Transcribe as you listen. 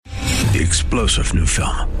The explosive new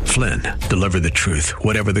film, Flynn, deliver the truth,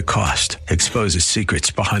 whatever the cost, exposes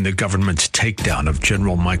secrets behind the government's takedown of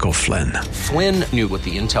General Michael Flynn. Flynn knew what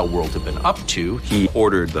the intel world had been up to. He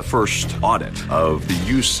ordered the first audit of the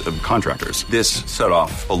use of contractors. This set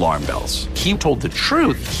off alarm bells. He told the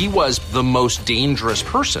truth. He was the most dangerous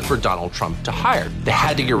person for Donald Trump to hire. They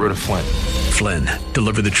had to get rid of Flynn. Flynn,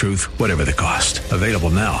 deliver the truth, whatever the cost. Available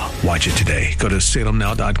now. Watch it today. Go to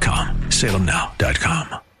salemnow.com.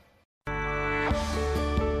 salemnow.com.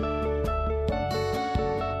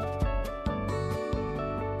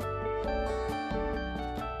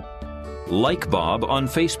 Like Bob on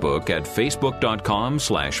Facebook at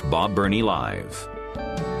facebook.com/Bob Burney Live.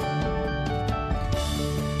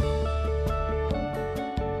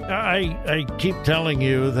 I keep telling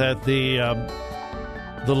you that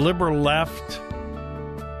the liberal left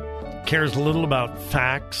cares little about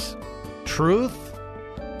facts, truth.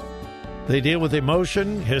 They deal with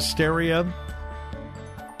emotion, hysteria,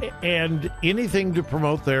 and anything to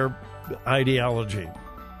promote their ideology.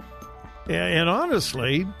 And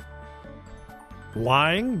honestly,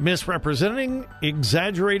 lying, misrepresenting,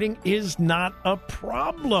 exaggerating is not a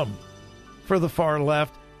problem for the far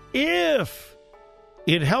left if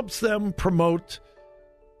it helps them promote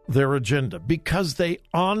their agenda, because they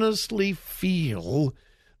honestly feel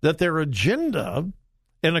that their agenda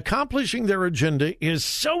and accomplishing their agenda is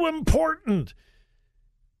so important.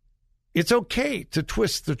 It's okay to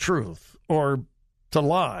twist the truth or to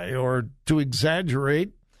lie or to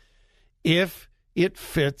exaggerate if it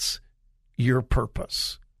fits your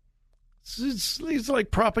purpose. It's like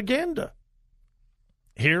propaganda.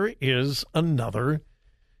 Here is another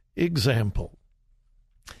example.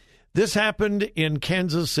 This happened in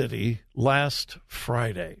Kansas City last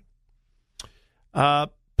Friday.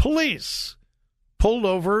 Police pulled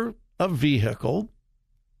over a vehicle.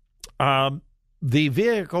 The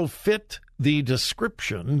vehicle fit the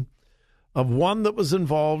description of one that was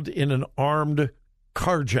involved in an armed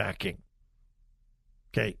carjacking.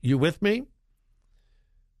 Okay, you with me?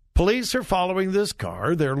 Police are following this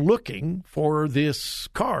car. They're looking for this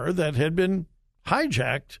car that had been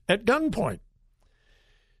hijacked at gunpoint.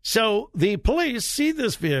 So the police see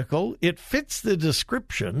this vehicle. It fits the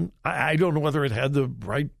description. I don't know whether it had the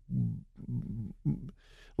right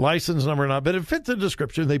license number or not, but it fit the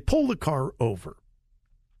description. They pull the car over.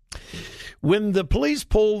 When the police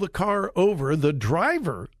pull the car over, the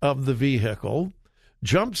driver of the vehicle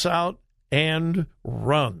jumps out and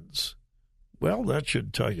runs. Well, that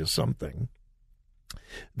should tell you something.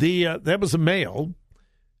 That was a male.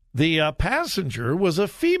 The passenger was a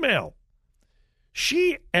female.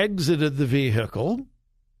 She exited the vehicle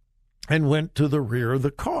and went to the rear of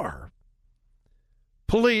the car.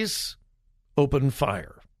 Police opened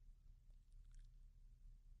fire.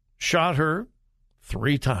 Shot her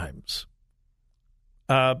 3 times.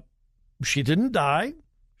 She didn't die.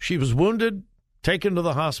 She was wounded, taken to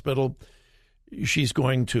the hospital. She's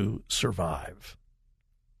going to survive.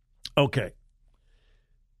 Okay.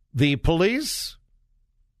 The police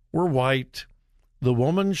were white. The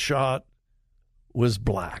woman shot was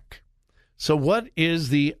black. So what is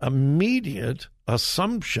the immediate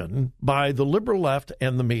assumption by the liberal left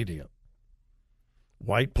and the media?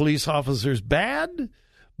 White police officers, bad.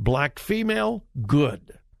 Black female,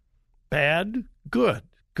 good. Bad, good.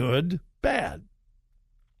 Good, bad.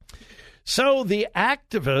 So the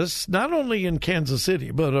activists, not only in Kansas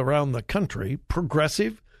City, but around the country,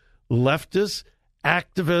 progressive, leftist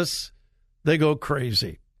activists, they go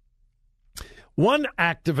crazy. One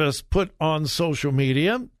activist put on social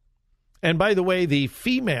media, and by the way, the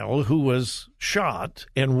female who was shot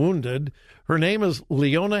and wounded, her name is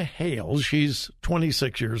Leona Hale. She's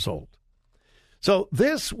 26 years old. So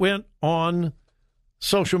this went on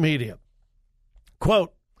social media.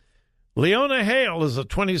 Quote, Leona Hale is a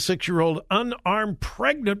 26-year-old unarmed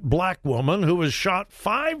pregnant black woman who was shot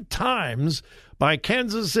 5 times by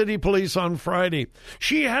Kansas City police on Friday.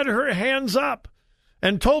 She had her hands up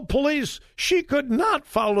and told police she could not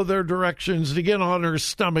follow their directions to get on her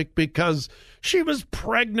stomach because she was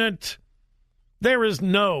pregnant. There is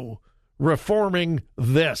no reforming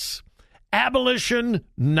this. Abolition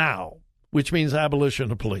now, which means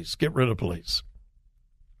abolition of police. Get rid of police.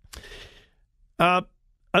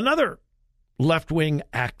 Another left-wing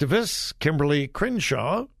activist, Kimberly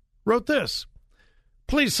Crenshaw, wrote this.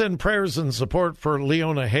 Please send prayers and support for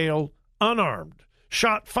Leona Hale, unarmed,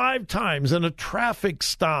 shot 5 times in a traffic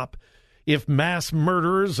stop. If mass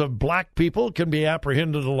murderers of black people can be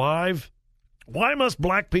apprehended alive, why must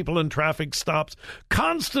black people in traffic stops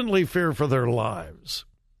constantly fear for their lives?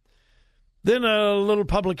 Then a little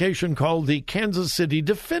publication called the Kansas City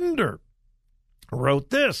Defender wrote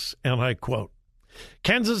this, and I quote,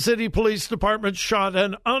 Kansas City Police Department shot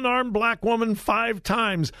an unarmed black woman 5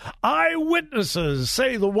 times. Eyewitnesses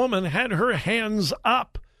say the woman had her hands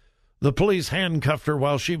up. The police handcuffed her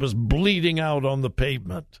while she was bleeding out on the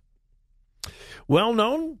pavement.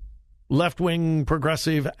 Well-known left-wing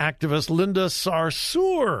progressive activist Linda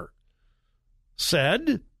Sarsour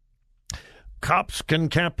said, Cops can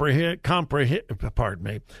apprehend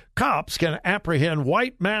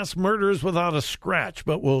white mass murders without a scratch,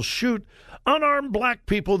 but will shoot unarmed black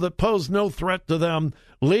people that pose no threat to them.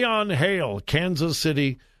 Leon Hale, Kansas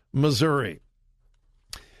City, Missouri.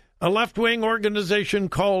 A left-wing organization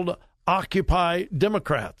called Occupy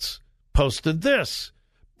Democrats posted this.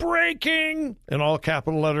 Breaking, in all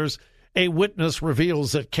capital letters, a witness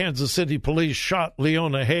reveals that Kansas City police shot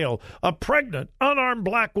Leona Hale, a pregnant, unarmed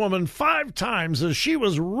black woman, 5 times as she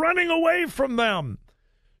was running away from them.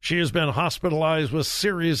 She has been hospitalized with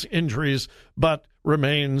serious injuries, but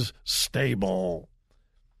remains stable.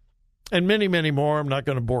 And many, many more. I'm not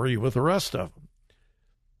going to bore you with the rest of them.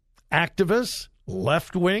 Activists,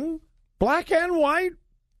 left-wing, black and white,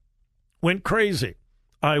 went crazy.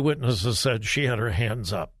 Eyewitnesses said she had her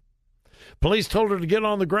hands up. Police told her to get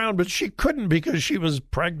on the ground, but she couldn't because she was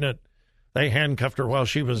pregnant. They handcuffed her while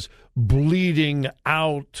she was bleeding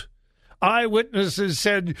out. Eyewitnesses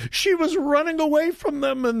said she was running away from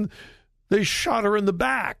them and they shot her in the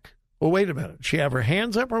back. Well, wait a minute. She have her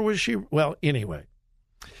hands up or was she? Well, anyway.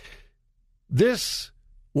 This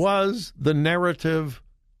was the narrative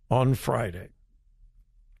on Friday.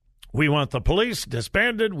 We want the police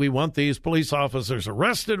disbanded. We want these police officers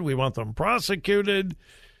arrested. We want them prosecuted.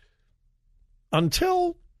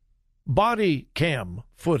 Until body cam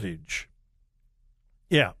footage.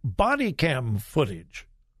 Yeah, body cam footage.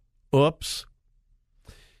 Oops.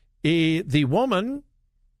 The woman,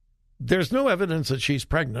 there's no evidence that she's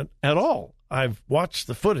pregnant at all. I've watched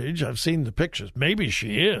the footage. I've seen the pictures. Maybe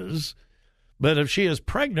she is. But if she is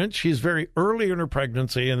pregnant, she's very early in her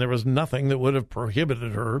pregnancy, and there was nothing that would have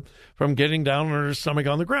prohibited her from getting down on her stomach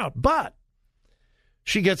on the ground. But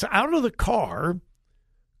she gets out of the car,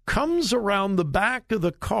 comes around the back of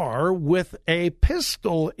the car with a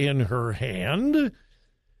pistol in her hand,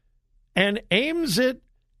 and aims it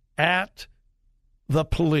at the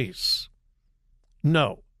police.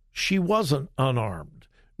 No, she wasn't unarmed.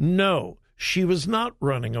 No, she was not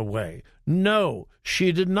running away. No,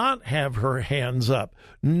 she did not have her hands up.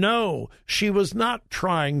 No, she was not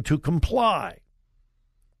trying to comply.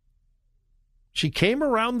 She came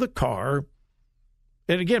around the car,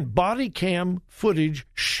 and again, body cam footage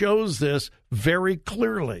shows this very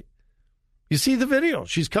clearly. You see the video.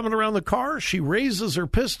 She's coming around the car. She raises her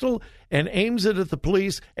pistol and aims it at the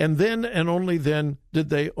police, and then and only then did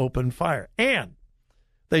they open fire. And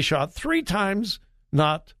they shot 3 times,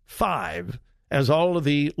 not 5, as all of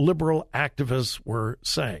the liberal activists were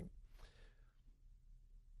saying.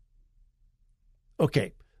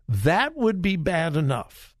 Okay, that would be bad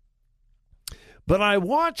enough. But I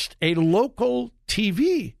watched a local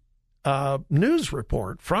TV news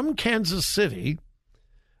report from Kansas City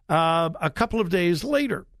a couple of days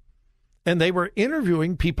later, and they were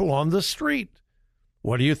interviewing people on the street.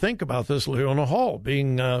 What do you think about this Leona Hall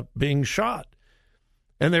being shot?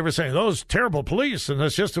 And they were saying, those terrible police, and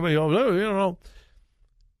that's just the way,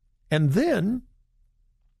 And then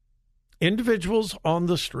individuals on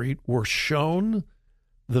the street were shown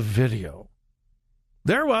the video.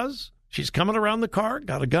 There was. She's coming around the car,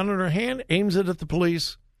 got a gun in her hand, aims it at the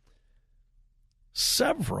police.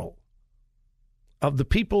 Several of the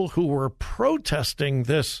people who were protesting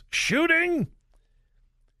this shooting,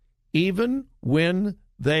 even when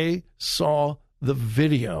they saw the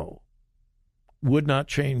video, would not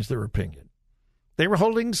change their opinion. They were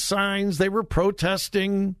holding signs, they were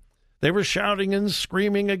protesting, they were shouting and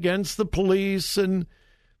screaming against the police, and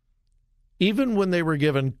even when they were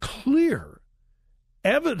given clear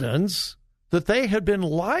evidence that they had been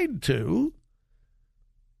lied to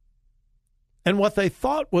and what they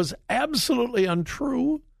thought was absolutely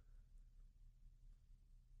untrue,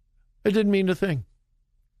 it didn't mean a thing.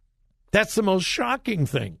 That's the most shocking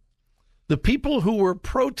thing. The people who were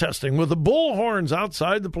protesting with the bullhorns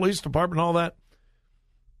outside the police department, all that,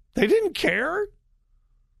 they didn't care.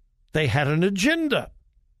 They had an agenda.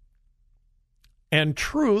 And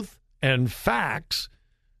truth and facts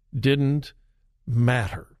didn't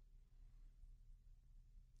matter.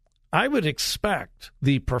 I would expect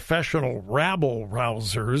the professional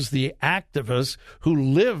rabble-rousers, the activists who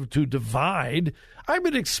live to divide, I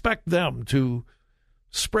would expect them to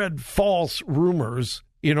spread false rumors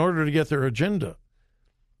in order to get their agenda.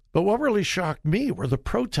 But what really shocked me were the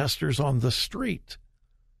protesters on the street.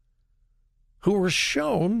 who were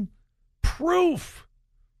shown proof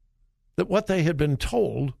that what they had been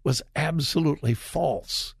told was absolutely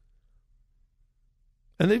false.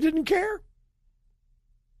 And they didn't care.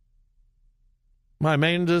 My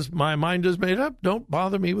mind is made up. Don't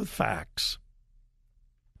bother me with facts.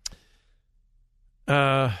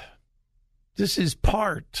 This is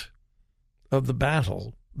part of the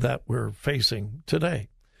battle that we're facing today.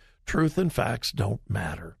 Truth and facts don't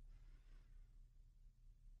matter.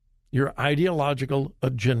 Your ideological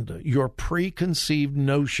agenda, your preconceived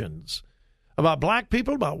notions about black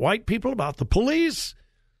people, about white people, about the police,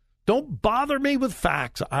 don't bother me with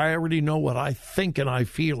facts. I already know what I think and I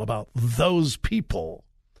feel about those people.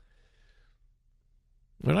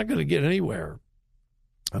 We're not going to get anywhere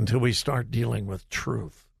until we start dealing with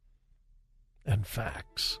truth and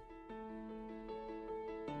facts.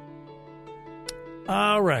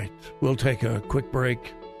 All right, we'll take a quick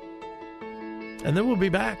break, and then we'll be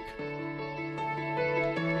back.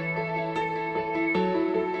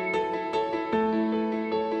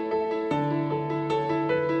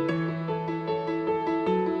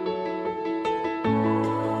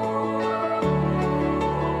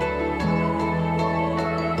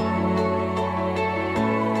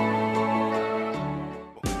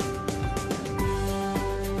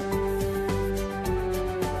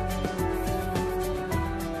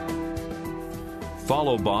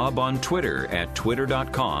 Follow Bob on Twitter at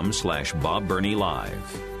twitter.com/BobBernieLive.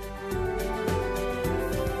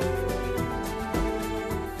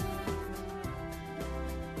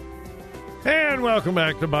 And welcome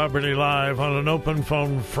back to Bob Bernie Live on an open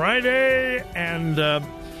phone Friday. And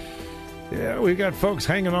we got folks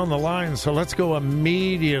hanging on the line, so let's go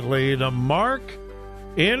immediately to Mark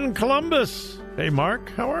in Columbus. Hey, Mark,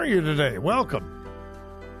 how are you today? Welcome.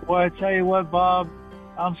 Well, I tell you what, Bob,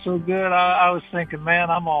 I'm so good. I was thinking,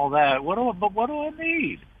 man, I'm all that. What do I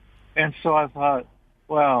need? And so I thought,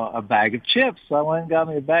 well, a bag of chips. So I went and got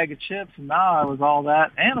me a bag of chips, and now I was all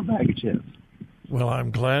that and a bag of chips. Well,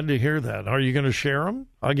 I'm glad to hear that. Are you going to share them?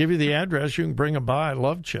 I'll give you the address. You can bring them by. I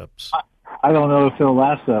love chips. I don't know if they'll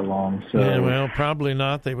last that long. So. Yeah, well, probably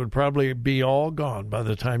not. They would probably be all gone by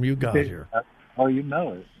the time you got here. Oh, you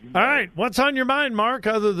know it. All right. What's on your mind, Mark,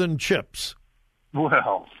 other than chips?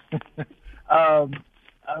 Well,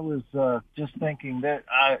 I was just thinking that,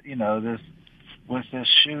 with this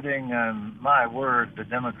shooting, and my word, the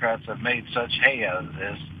Democrats have made such hay out of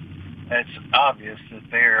this. It's obvious that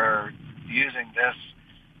they're using this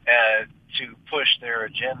to push their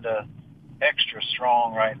agenda extra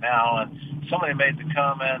strong right now. And somebody made the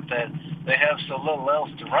comment that they have so little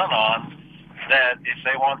else to run on that if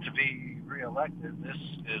they want to be reelected, this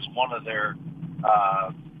is one of their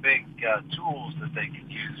big tools that they can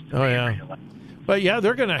use to be reelected. But, yeah,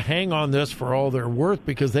 they're going to hang on this for all they're worth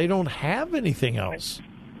because they don't have anything else.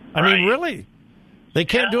 I mean, really. They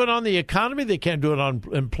can't do it on the economy. They can't do it on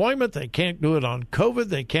employment. They can't do it on COVID.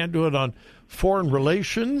 They can't do it on foreign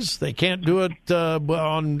relations. They can't do it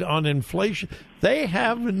on inflation. They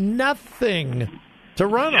have nothing to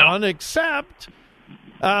run on except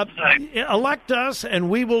elect us and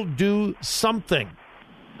we will do something.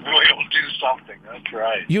 We will do something. That's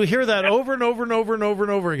right. You hear that over and over and over and over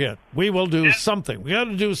and over again. We will do something. We got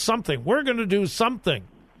to do something. We're going to do something.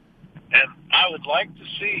 And I would like to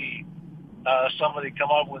see somebody come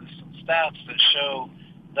up with some stats that show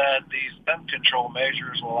that these gun control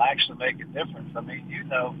measures will actually make a difference. I mean,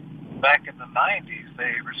 back in the 90s,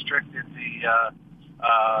 they restricted the,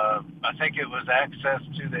 I think it was access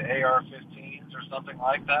to the AR-15s or something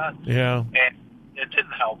like that. Yeah. And it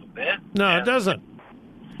didn't help a bit. No, it doesn't.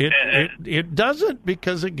 It doesn't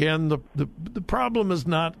because, again, the problem is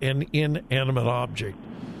not an inanimate object.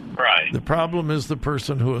 Right. The problem is the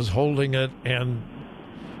person who is holding it, and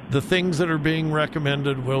the things that are being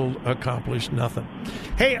recommended will accomplish nothing.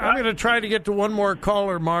 Hey, I'm going to try to get to one more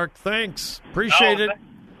caller, Mark. Thanks. Appreciate it.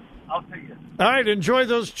 I'll see you. All right, enjoy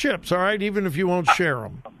those chips, all right, even if you won't share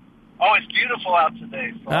them. Oh, it's beautiful out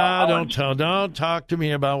today. So don't talk to me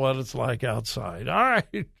about what it's like outside. All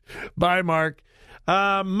right. Bye, Mark.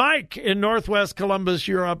 Mike in Northwest Columbus,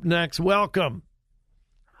 you're up next. Welcome.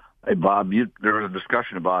 Hey, Bob, there was a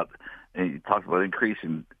discussion about, and you talked about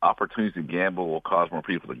increasing opportunities to gamble will cause more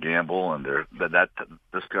people to gamble, and that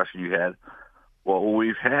discussion you had. Well, what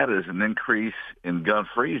we've had is an increase in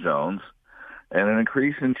gun-free zones and an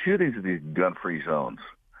increase in shootings in these gun-free zones.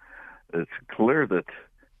 It's clear that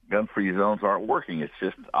gun-free zones aren't working. It's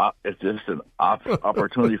just an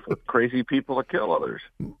opportunity for crazy people to kill others.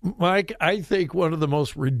 Mike, I think one of the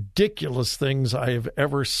most ridiculous things I have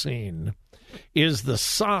ever seen is the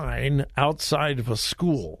sign outside of a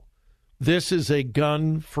school. This is a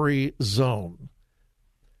gun-free zone.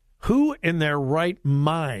 Who in their right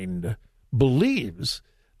mind believes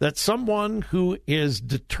that someone who is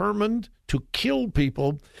determined to kill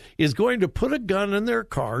people is going to put a gun in their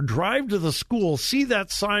car, drive to the school, see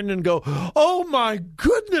that sign, and go, oh, my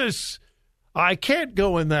goodness, I can't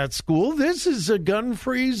go in that school. This is a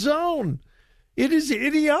gun-free zone. It is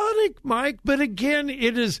idiotic, Mike, but again,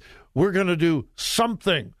 it is, we're going to do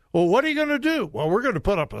something. Well, what are you going to do? Well, we're going to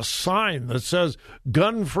put up a sign that says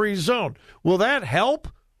gun-free zone. Will that help?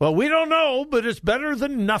 Well, we don't know, but it's better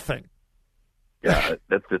than nothing. Yeah,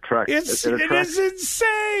 that's the track. It is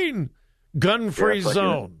insane. Gun-free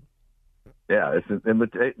zone. It's in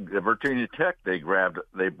Virginia Tech. They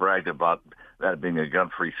bragged about that being a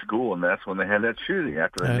gun-free school, and that's when they had that shooting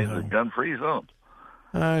after they made the gun-free zone.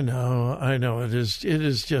 I know. It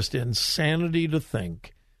is just insanity to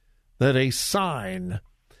think that a sign.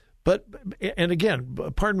 But, and again,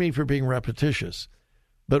 pardon me for being repetitious,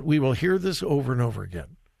 but we will hear this over and over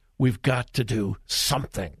again. We've got to do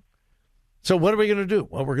something. So what are we going to do?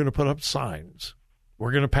 Well, we're going to put up signs.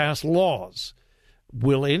 We're going to pass laws.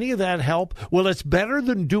 Will any of that help? Well, it's better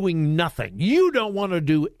than doing nothing. You don't want to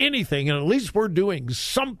do anything, and at least we're doing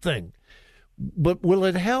something. But will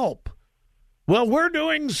it help? Well, we're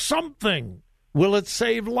doing something. Will it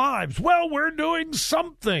save lives? Well, we're doing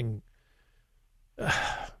something.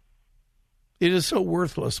 It is so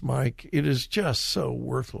worthless, Mike. It is just so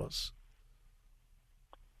worthless.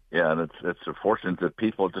 Yeah, and it's unfortunate that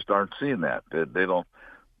people just aren't seeing that. They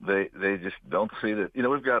just don't see that. You know,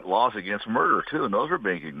 we've got laws against murder too, and those are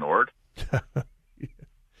being ignored.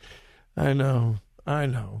 I know.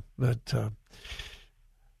 But all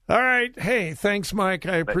right, hey, thanks, Mike.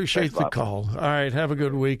 I appreciate the call. All right, have a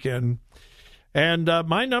good weekend. And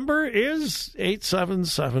my number is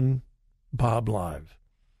 877-BOB-LIVE.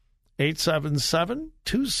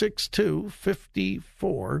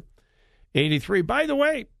 877-262-5483. By the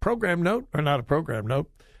way, program note, or not a program note,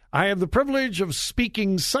 I have the privilege of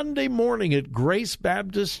speaking Sunday morning at Grace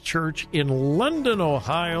Baptist Church in London,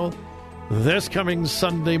 Ohio, this coming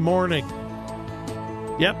Sunday morning.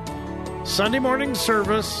 Yep, Sunday morning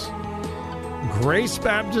service, Grace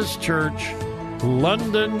Baptist Church,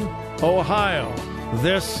 London, Ohio,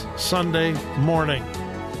 this Sunday morning.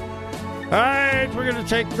 All right, we're going to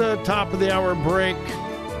take the top of the hour break.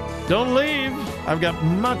 Don't leave. I've got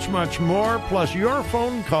much, much more, plus your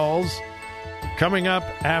phone calls coming up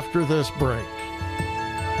after this break.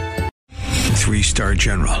 3-star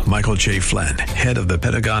General Michael J. Flynn, head of the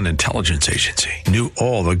Pentagon Intelligence Agency, knew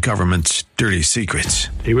all the government's dirty secrets.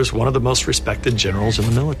 He was one of the most respected generals in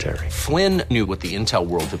the military. Flynn knew what the intel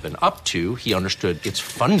world had been up to. He understood its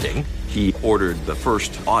funding. He ordered the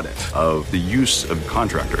first audit of the use of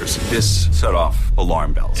contractors. This set off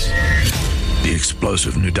alarm bells. The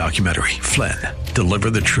explosive new documentary, Flynn,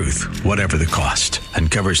 Deliver the Truth, Whatever the Cost,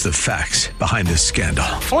 uncovers the facts behind this scandal.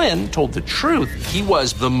 Flynn told the truth. He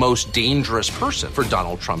was the most dangerous person for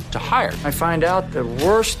Donald Trump to hire. I find out the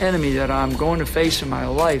worst enemy that I'm going to face in my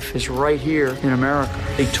life is right here in America.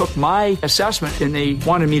 They took my assessment and they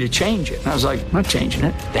wanted me to change it. And I was like, I'm not changing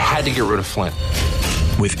it. They had to get rid of Flynn.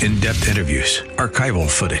 With in-depth interviews, archival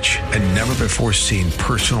footage, and never-before-seen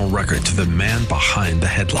personal records of the man behind the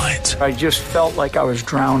headlines. I just felt like I was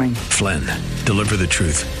drowning. Flynn, Deliver the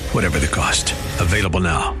Truth, Whatever the Cost. Available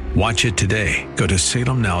now. Watch it today. Go to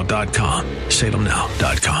salemnow.com.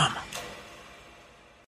 salemnow.com.